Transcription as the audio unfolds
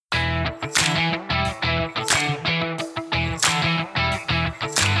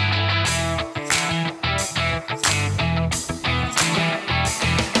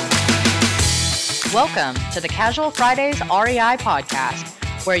Welcome to the Casual Fridays REI podcast,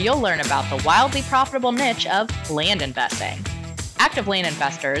 where you'll learn about the wildly profitable niche of land investing. Active land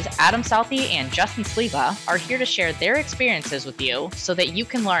investors Adam Southey and Justin Sleva are here to share their experiences with you so that you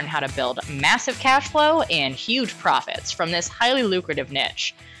can learn how to build massive cash flow and huge profits from this highly lucrative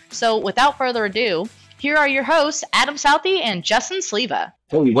niche. So without further ado, here are your hosts, Adam Southey and Justin Sleva.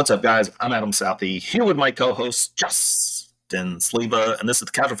 Hey, what's up, guys? I'm Adam Southey, here with my co-host, Justin Sleva, and this is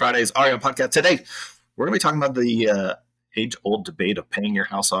the Casual Fridays REI podcast. Today, we're going to be talking about the age-old debate of paying your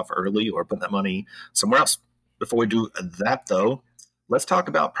house off early or putting that money somewhere else. Before we do that, though, let's talk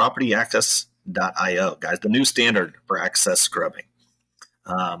about PropertyAccess.io, guys, the new standard for access scrubbing.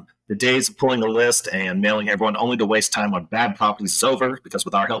 The days of pulling a list and mailing everyone only to waste time on bad properties is over, because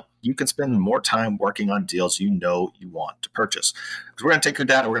with our help, you can spend more time working on deals you know you want to purchase. Because we're going to take your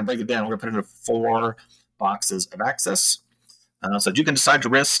data, we're going to break it down, we're going to put it into 4 boxes of access so that you can decide your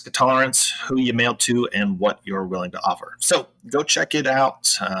risk tolerance, who you mail to, and what you're willing to offer. So go check it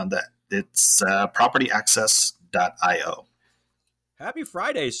out. It's PropertyAccess.io. Happy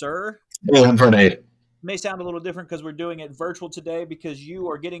Friday, sir. Hey, I'm Friday. May sound a little different because we're doing it virtual today, because you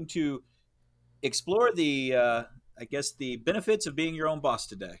are getting to explore the benefits of being your own boss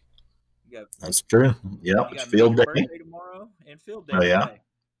today. That's true. Yeah, it's field day tomorrow and field day. Oh, yeah. Today.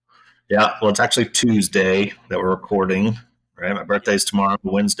 Yeah, well, it's actually Tuesday that we're recording, right? My birthday's tomorrow,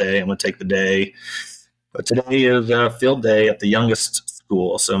 Wednesday. I'm going to take the day. But today is field day at the youngest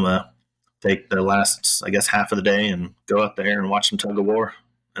school, so I'm going to take the last, half of the day and go out there and watch some tug of war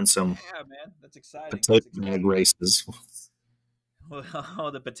and some man, that's exciting. Potato sack races.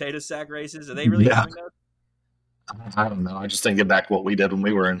 Oh, the potato sack races? Are they really having those? I don't know. I just think back to what we did when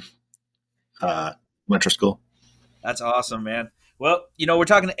we were in elementary school. That's awesome, man. Well, we're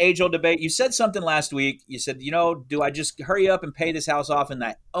talking the age-old debate. You said something last week. You said, do I just hurry up and pay this house off and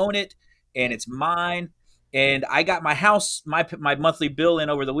I own it and it's mine? And I got my house, my monthly bill in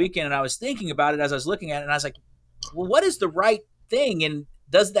over the weekend, and I was thinking about it as I was looking at it, and I was like, well, what is the right thing? And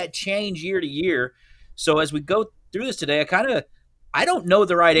does that change year to year? So as we go through this today, I don't know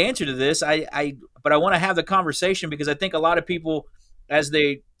the right answer to this. But I want to have the conversation, because I think a lot of people, as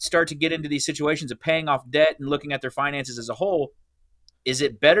they start to get into these situations of paying off debt and looking at their finances as a whole, is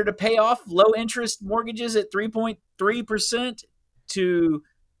it better to pay off low interest mortgages at 3.3% to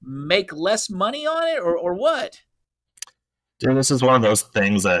make less money on it, or what? Dude, this is one of those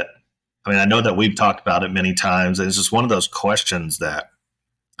things that, I know that we've talked about it many times. It's just one of those questions that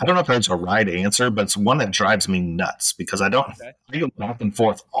I don't know if there's a right answer, but it's one that drives me nuts, because I go back and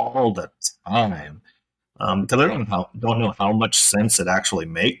forth all the time because I don't know how much sense it actually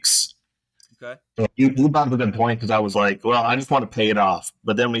makes. Okay. So you brought up a good point, because I was like, well, I just want to pay it off.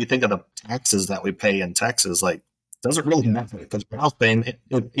 But then when you think of the taxes that we pay in Texas, does it really matter? Because house paying,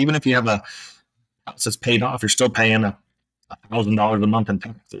 even if you have a house that's paid off, you're still paying $1,000 a month in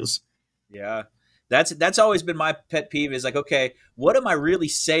taxes. Yeah, that's always been my pet peeve, is okay, what am I really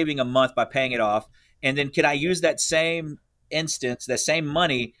saving a month by paying it off? And then can I use that same instance, that same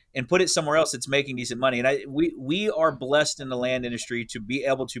money, and put it somewhere else that's making decent money? And we are blessed in the land industry to be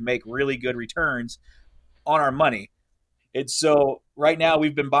able to make really good returns on our money. And so right now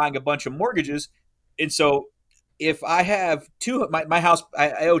we've been buying a bunch of mortgages. And so if I have my house,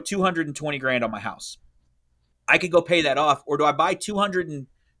 I owe $220,000 on my house. I could go pay that off, or do I buy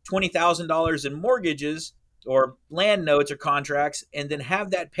 $220,000 in mortgages or land notes or contracts, and then have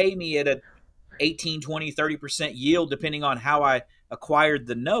that pay me at a 18, 20, 30% yield, depending on how I acquired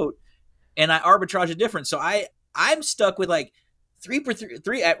the note, and I arbitrage a difference. So I'm stuck with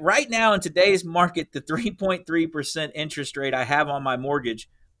 3 at right now in today's market. The 3.3% interest rate I have on my mortgage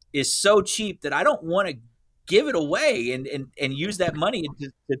is so cheap that I don't want to give it away and use that money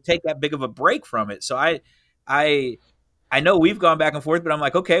to take that big of a break from it. So I know we've gone back and forth, but I'm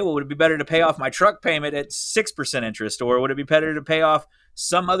like, okay, well, would it be better to pay off my truck payment at 6% interest, or would it be better to pay off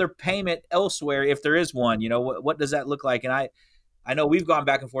some other payment elsewhere, if there is one? What does that look like? And I know we've gone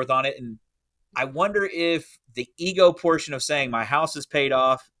back and forth on it, and I wonder if the ego portion of saying my house is paid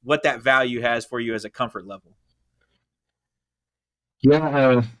off, what that value has for you as a comfort level.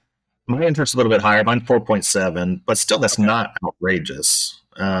 Yeah, my interest is a little bit higher. Mine's 4.7, but still, that's not outrageous.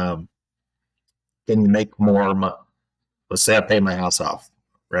 Can you make more money? Let's say I pay my house off,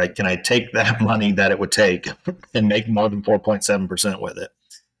 right? Can I take that money that it would take and make more than 4.7% with it?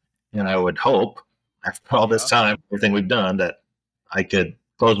 And I would hope, after all this time, everything we've done, that I could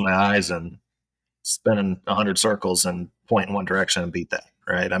close my eyes and spin in 100 circles and point in one direction and beat that,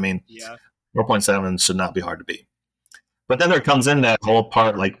 right? 4.7 should not be hard to beat. But then there comes in that whole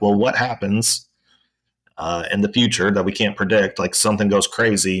part, what happens in the future that we can't predict? Something goes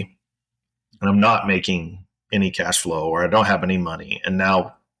crazy. and I'm not making any cash flow, or I don't have any money. And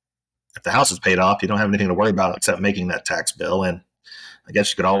now if the house is paid off, you don't have anything to worry about except making that tax bill. And I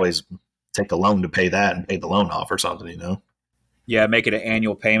guess you could always take a loan to pay that and pay the loan off or something, you know? Yeah, make it an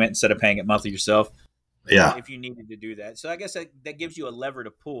annual payment instead of paying it monthly yourself. Yeah. If you needed to do that. So I guess that gives you a lever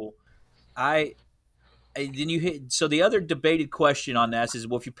to pull. So the other debated question on this is,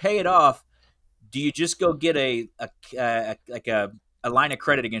 well, if you pay it off, do you just go get a line of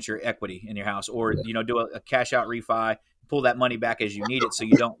credit against your equity in your house, or do a cash out refi, pull that money back as you need it, so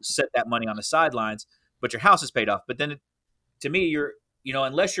you don't set that money on the sidelines, but your house is paid off? But then, to me,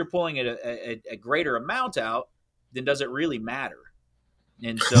 unless you're pulling a greater amount out, then does it really matter?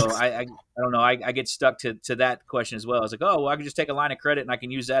 And so I don't know. I get stuck to that question as well. I was like, oh, well, I can just take a line of credit and I can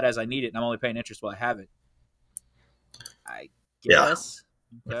use that as I need it, and I'm only paying interest while I have it. I guess.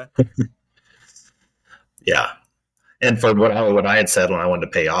 Yeah. Okay. Yeah. And for what I had said when I wanted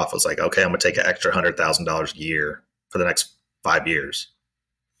to pay off was like, okay, I'm going to take an extra $100,000 a year for the next 5 years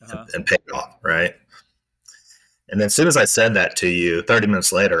and pay it off, right? And then as soon as I said that to you, 30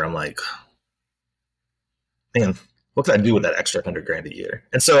 minutes later, I'm like, man, what can I do with that extra $100,000 a year?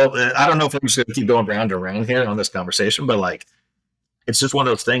 And so I don't know if I'm just going to keep going round and round here on this conversation, but like, it's just one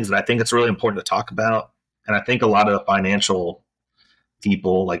of those things that I think it's really important to talk about. And I think a lot of financial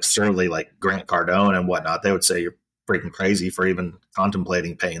people, like certainly like Grant Cardone and whatnot, they would say you're freaking crazy for even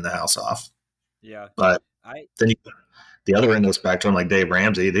contemplating paying the house off. Yeah. But then the other end of the spectrum, like Dave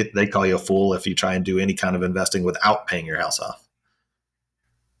Ramsey, they call you a fool if you try and do any kind of investing without paying your house off.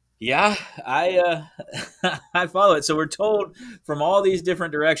 Yeah, I follow it. So we're told from all these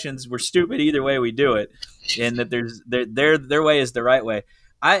different directions we're stupid either way we do it, and that their way is the right way.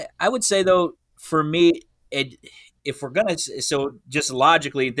 I would say though, for me, if we're gonna, so just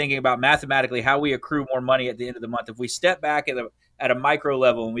logically thinking about mathematically how we accrue more money at the end of the month, if we step back at a micro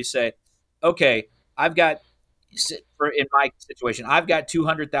level and we say, okay, in my situation, I've got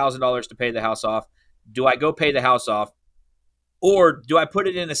 $200,000 to pay the house off. Do I go pay the house off? Or do I put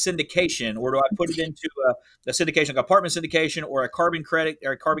it in a syndication, or do I put it into a syndication, like apartment syndication, or a carbon credit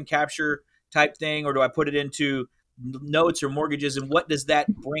or a carbon capture type thing? Or do I put it into notes or mortgages? And what does that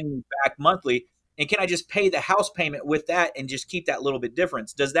bring back monthly? And can I just pay the house payment with that and just keep that little bit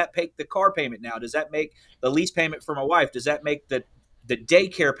difference? Does that make the car payment now? Does that make the lease payment for my wife? Does that make the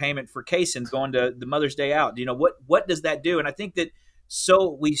daycare payment for Kaysen going to the Mother's Day out? What does that do? And I think that,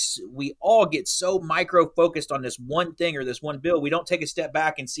 so we all get so micro focused on this one thing or this one bill, we don't take a step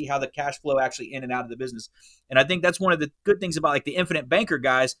back and see how the cash flow actually in and out of the business. And I think that's one of the good things about like the Infinite Banker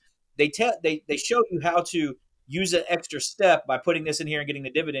guys. They show you how to use an extra step by putting this in here and getting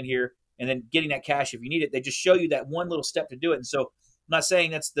the dividend here, and then getting that cash if you need it. They just show you that one little step to do it. And so I'm not saying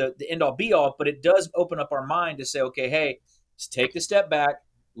that's the end all be all, but it does open up our mind to say, okay, hey, just take the step back,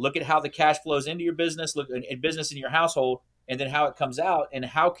 look at how the cash flows into your business, look in business in your household, and then how it comes out, and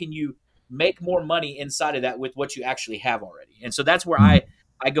how can you make more money inside of that with what you actually have already. And so that's where I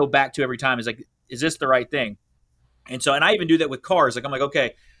go back to every time, is like, is this the right thing? And I even do that with cars. Like, I'm like,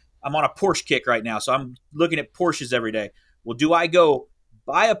 okay, I'm on a Porsche kick right now, so I'm looking at Porsches every day. Well, do I go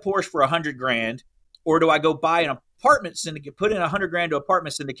buy a Porsche for $100,000, or do I go buy an apartment syndicate, put in $100,000 to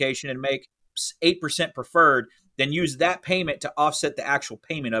apartment syndication and make 8% preferred, then use that payment to offset the actual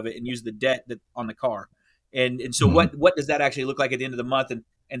payment of it and use the debt on the car? And so what does that actually look like at the end of the month,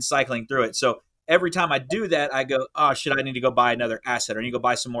 and cycling through it? So every time I do that, I go, oh, shit, I need to go buy another asset, or I need to go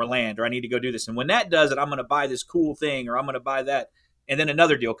buy some more land, or I need to go do this. And when that does it, I'm going to buy this cool thing, or I'm going to buy that. And then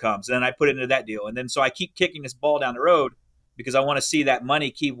another deal comes, and then I put it into that deal. And then so I keep kicking this ball down the road because I want to see that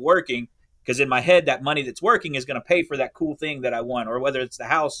money keep working, because in my head, that money that's working is going to pay for that cool thing that I want, or whether it's the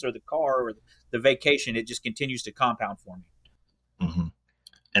house or the car or the vacation, it just continues to compound for me. Mm-hmm.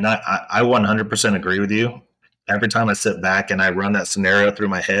 And I 100% agree with you. Every time I sit back and I run that scenario through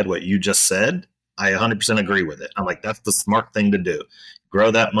my head, what you just said, I 100% agree with it. I'm like, that's the smart thing to do. Grow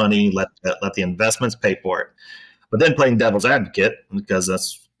that money, let the investments pay for it. But then playing devil's advocate, because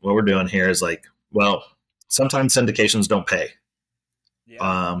that's what we're doing here, is like, well, sometimes syndications don't pay.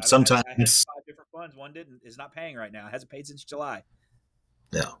 Yeah, sometimes I have 5 different funds. One is not paying right now. It hasn't paid since July.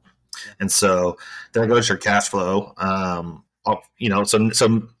 Yeah. And so there goes your cash flow.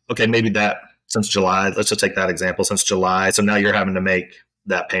 So okay, maybe that since July, let's just take that example, since July. So now you're having to make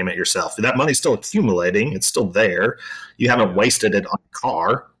that payment yourself. That money's still accumulating. It's still there. You haven't wasted it on a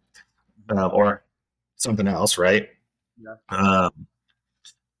car or something else, right? Yeah.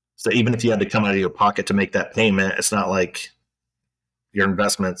 So even if you had to come out of your pocket to make that payment, it's not like your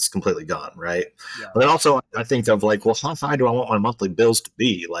investment's completely gone, right? Yeah. But then also I think of like, well, how high do I want my monthly bills to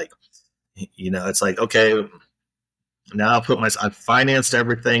be? Like, it's like, okay, Now I financed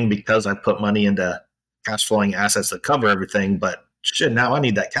everything because I put money into cash flowing assets that cover everything. But shit, now I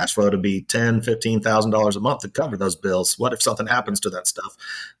need that cash flow to be $10,000-$15,000 a month to cover those bills. What if something happens to that stuff?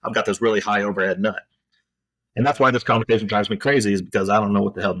 I've got this really high overhead nut. And that's why this conversation drives me crazy, is because I don't know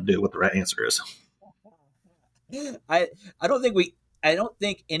what the hell to do, what the right answer is. I don't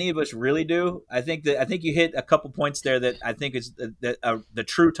think any of us really do. I think you hit a couple points there that I think is the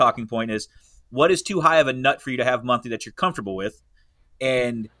true talking point is, what is too high of a nut for you to have monthly that you're comfortable with?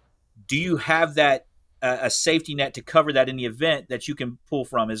 And do you have that a safety net to cover that in the event that you can pull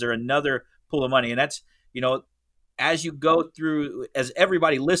from? Is there another pool of money? And that's, as you go through, as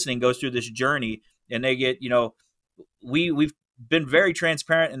everybody listening goes through this journey, and they get, we've been very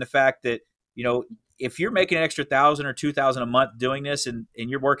transparent in the fact that, if you're making an extra $1,000 or $2,000 a month doing this, and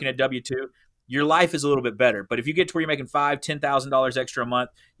you're working at W-2, your life is a little bit better. But if you get to where you're making $5,000, $10,000 extra a month,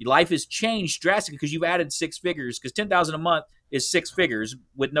 your life has changed drastically because you've added six figures. Because $10,000 a month is six figures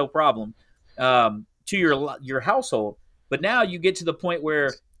with no problem to your household. But now you get to the point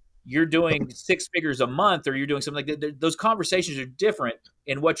where you're doing six figures a month, or you're doing something like that. Those conversations are different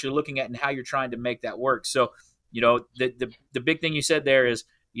in what you're looking at and how you're trying to make that work. So, the big thing you said there is,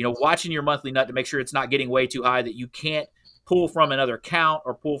 watching your monthly nut to make sure it's not getting way too high that you can't pull from another account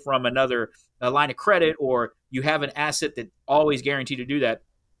or pull from another line of credit, or you have an asset that always guaranteed to do that.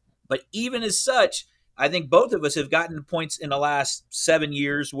 But even as such, I think both of us have gotten to points in the last 7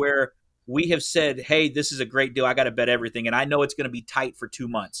 years where we have said, hey, this is a great deal. I got to bet everything. And I know it's going to be tight for 2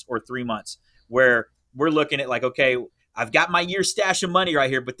 months or 3 months, where we're looking at like, okay, I've got my year's stash of money right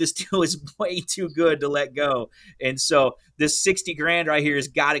here, but this deal is way too good to let go. And so this 60 grand right here has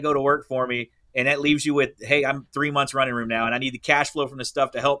got to go to work for me. And that leaves you with, hey, I'm 3 months running room now, and I need the cash flow from this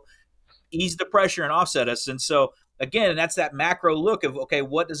stuff to help ease the pressure and offset us. And so again, that's that macro look of, okay,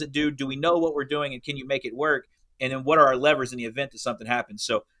 what does it do? Do we know what we're doing, and can you make it work? And then what are our levers in the event that something happens?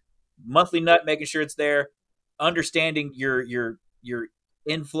 So monthly nut, making sure it's there, understanding your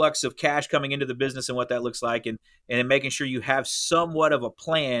influx of cash coming into the business and what that looks like, and then making sure you have somewhat of a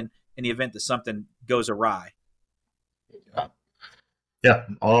plan in the event that something goes awry. Yeah,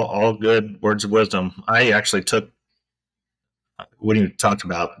 all good words of wisdom. I actually took, when you talked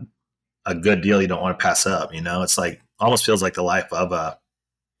about a good deal you don't want to pass up, it's like, almost feels like the life of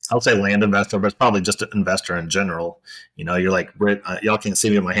I'll say land investor, but it's probably just an investor in general. You're like, y'all can't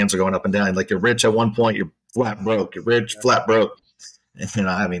see me, but my hands are going up and down. Like, you're rich at one point, you're flat broke. You're rich, flat broke.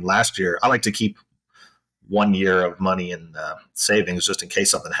 And, last year, I like to keep 1 year of money in savings just in case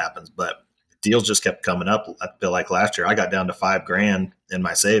something happens. But deals just kept coming up. I feel like last year I got down to $5,000 in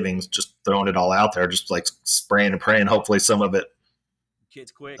my savings, just throwing it all out there, just like spraying and praying. Hopefully some of it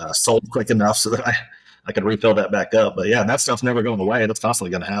sold quick enough so that I could refill that back up. But yeah, that stuff's never going away. That's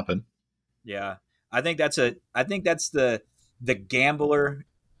constantly going to happen. Yeah. I think that's the gambler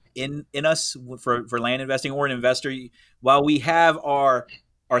in us for land investing, or an investor. While we have our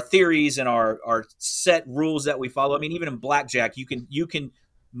theories and our set rules that we follow, I mean, even in blackjack, you can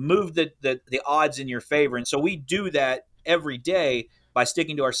move the odds in your favor. And so we do that every day by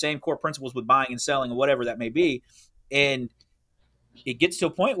sticking to our same core principles with buying and selling and whatever that may be. And it gets to a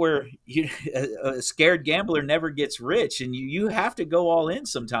point where a scared gambler never gets rich, and you have to go all in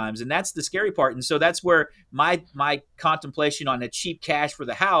sometimes. And that's the scary part. And so that's where my contemplation on a cheap cash for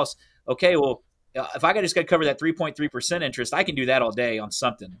the house. Okay, well, if I just got to cover that 3.3% interest, I can do that all day on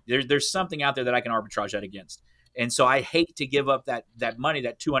something. There's something out there that I can arbitrage that against. And so I hate to give up that money,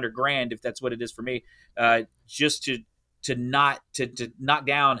 that 200 grand, if that's what it is for me, just to knock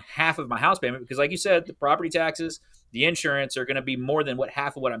down half of my house payment, because like you said, the property taxes, the insurance are going to be more than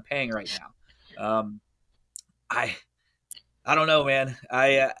half of what I'm paying right now. I don't know, man.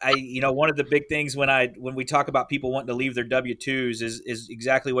 I one of the big things when we talk about people wanting to leave their W-2s is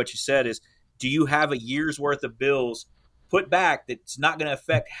exactly what you said, is, do you have a year's worth of bills put back that's not going to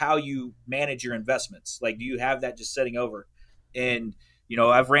affect how you manage your investments? Like, do you have that just sitting over? And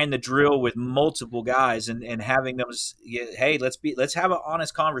I've ran the drill with multiple guys and having them, hey, let's have an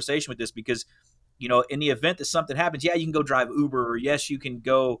honest conversation with this, because in the event that something happens, yeah, you can go drive Uber, or yes, you can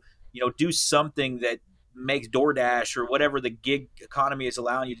go, do something that makes DoorDash or whatever the gig economy is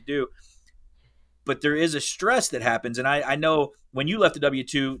allowing you to do. But there is a stress that happens. And I know when you left the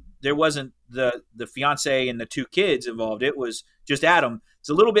W-2, there wasn't the fiance and the 2 kids involved. It was just Adam. It's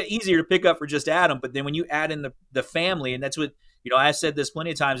a little bit easier to pick up for just Adam. But then when you add in the family, and that's what, I've said this plenty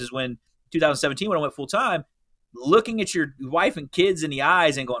of times, is when 2017, when I went full time, looking at your wife and kids in the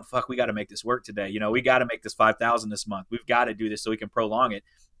eyes and going, fuck, we got to make this work today. We got to make this 5,000 this month. We've got to do this so we can prolong it.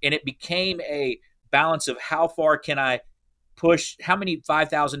 And it became a balance of how far can I push, how many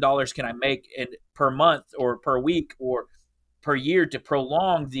 $5,000 can I make per month or per week or per year to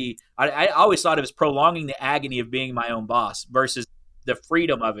prolong I always thought it was prolonging the agony of being my own boss versus the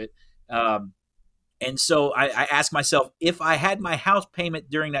freedom of it. And so I asked myself, if I had my house payment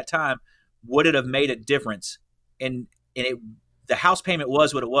during that time, would it have made a difference? And the house payment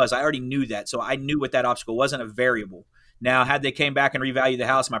was what it was. I already knew that. So I knew what that obstacle wasn't a variable. Now, had they came back and revalued the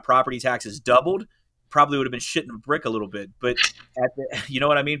house, my property taxes doubled, probably would have been shitting a brick a little bit. But you know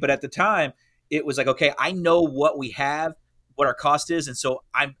what I mean? But at the time, it was like, okay, I know what we have, what our cost is. And so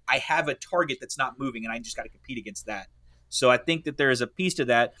I have a target that's not moving, and I just got to compete against that. So I think that there is a piece to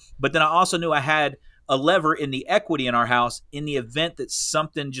that. But then I also knew I had a lever in the equity in our house in the event that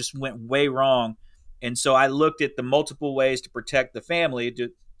something just went way wrong. And so I looked at the multiple ways to protect the family, do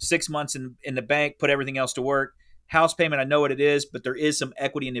 6 months in the bank, put everything else to work. House payment, I know what it is, but there is some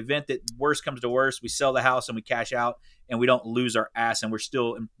equity in the event that worst comes to worst. We sell the house and we cash out and we don't lose our ass and we're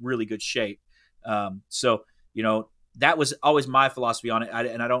still in really good shape. So, that was always my philosophy on it.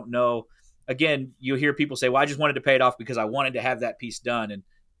 And I don't know, again, you hear people say, well, I just wanted to pay it off because I wanted to have that piece done. And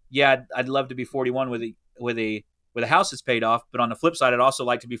yeah, I'd love to be 41 with a house that's paid off. But on the flip side, I'd also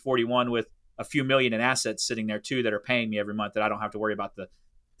like to be 41 with a few million in assets sitting there too that are paying me every month that I don't have to worry about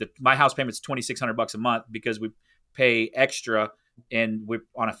my house payment's $2,600 a month because we pay extra and we're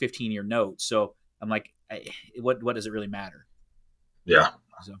on a 15-year note. So I'm like, what does it really matter? Yeah.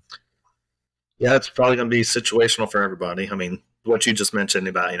 Yeah, it's probably going to be situational for everybody. I mean, what you just mentioned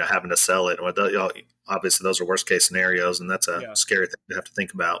about, having to sell it, obviously those are worst case scenarios, and that's a scary thing to have to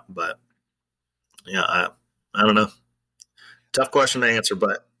think about. But yeah, I don't know. Tough question to answer,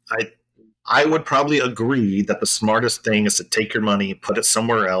 but I would probably agree that the smartest thing is to take your money, put it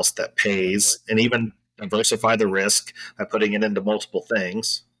somewhere else that pays, and even diversify the risk by putting it into multiple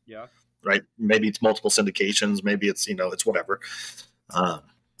things. Yeah. Right. Maybe it's multiple syndications. Maybe it's, it's whatever.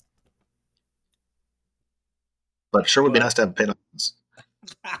 But sure would be nice to have paid off.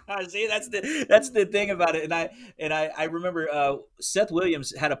 See, that's the thing about it. And I remember Seth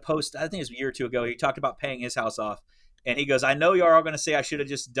Williams had a post, I think it was a year or two ago. He talked about paying his house off. And he goes, I know you are all going to say I should have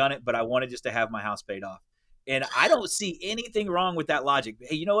just done it, but I wanted just to have my house paid off. And I don't see anything wrong with that logic.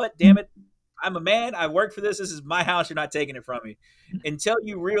 Hey, you know what? Damn it. I'm a man. I worked for this. This is my house. You're not taking it from me. Until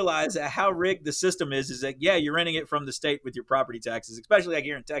you realize that how rigged the system is that, yeah, you're renting it from the state with your property taxes, especially like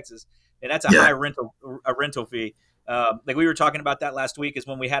here in Texas. And that's a high rental fee. Like we were talking about that last week is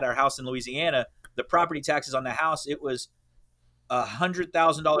when we had our house in Louisiana, the property taxes on the house, it was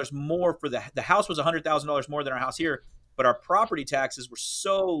 $100,000 more for the house was $100,000 more than our house here, but our property taxes were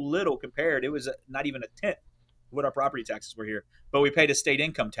so little compared. It was not even a tenth of what our property taxes were here, but we paid a state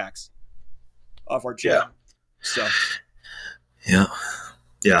income tax off our check. So, yeah.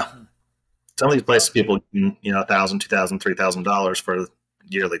 Some of these places people, $1,000, $2,000, $3,000 for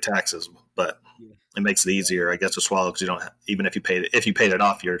yearly taxes, but it makes it easier, I guess, to swallow because you don't. Even if you paid it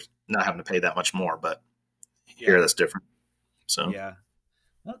off, you're not having to pay that much more. But here, that's different. So yeah,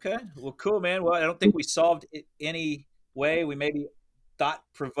 okay, well, cool, man. Well, I don't think we solved it any way. We maybe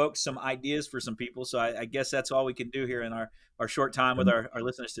provoked some ideas for some people. So I guess that's all we can do here in our short time with our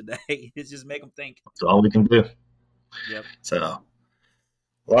listeners today is just make them think. That's all we can do. Yep. So,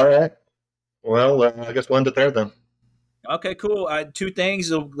 all right. Well, I guess we'll end it there then. Okay, cool. Two things.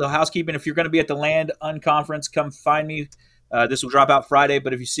 The housekeeping, if you're going to be at the Land Unconference, come find me. This will drop out Friday,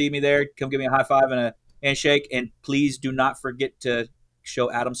 but if you see me there, come give me a high five and a handshake. And please do not forget to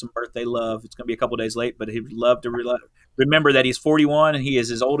show Adam some birthday love. It's going to be a couple days late, but he would love to remember that he's 41 and he is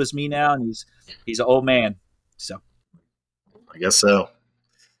as old as me now, and he's an old man. So I guess so.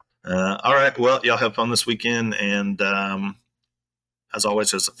 All right. Well, y'all have fun this weekend. And as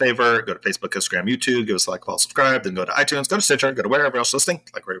always, as a favor, go to Facebook, Instagram, YouTube, give us a like, follow, subscribe, then go to iTunes, go to Stitcher, go to wherever else listening,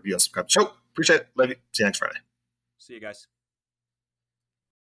 like, rate, review, and subscribe to the show. Appreciate it. Love you. See you next Friday. See you guys.